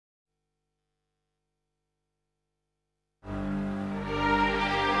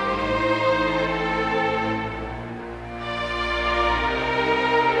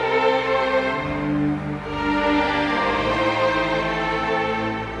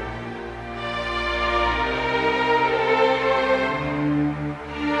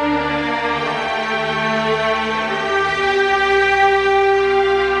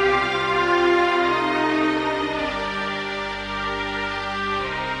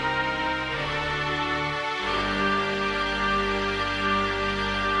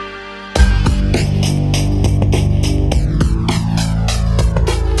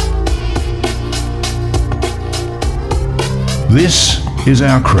This is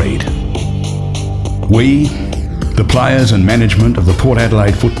our creed. We, the players and management of the Port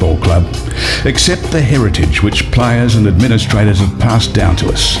Adelaide Football Club, accept the heritage which players and administrators have passed down to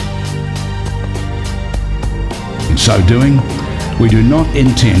us. In so doing, we do not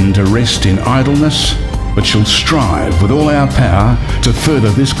intend to rest in idleness, but shall strive with all our power to further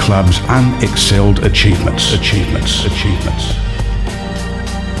this club's unexcelled achievements.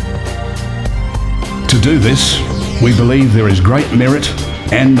 To do this, we believe there is great merit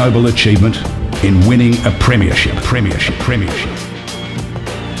and noble achievement in winning a premiership.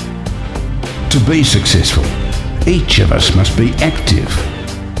 To be successful, each of us must be active,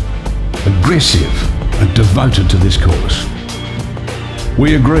 aggressive and devoted to this cause.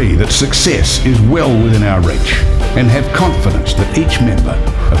 We agree that success is well within our reach and have confidence that each member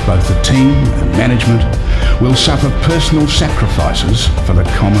of both the team and management will suffer personal sacrifices for the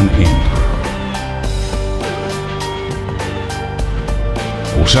common end.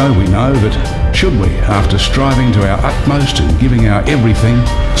 Also, we know that should we, after striving to our utmost and giving our everything,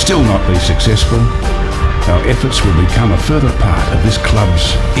 still not be successful, our efforts will become a further part of this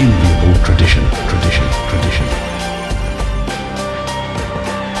club's enviable tradition.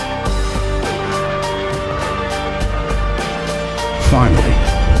 Finally,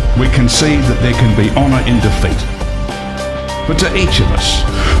 we concede that there can be honour in defeat. But to each of us,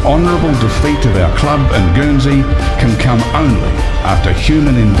 honourable defeat of our club and Guernsey can come only after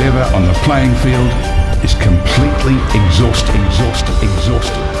human endeavour on the playing field is completely exhausted.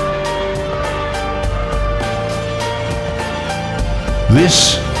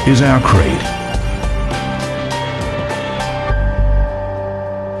 This is our creed.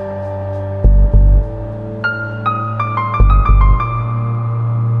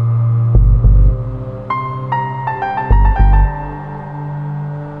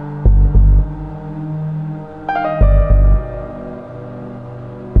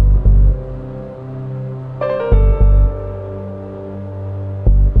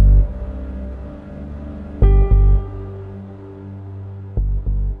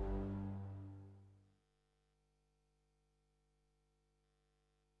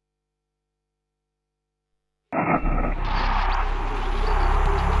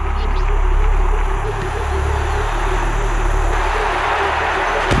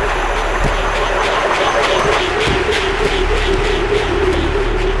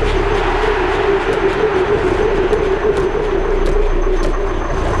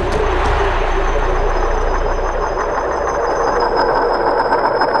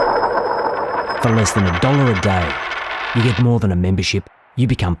 For less than $1 a day, you get more than a membership, you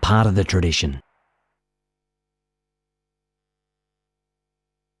become part of the tradition.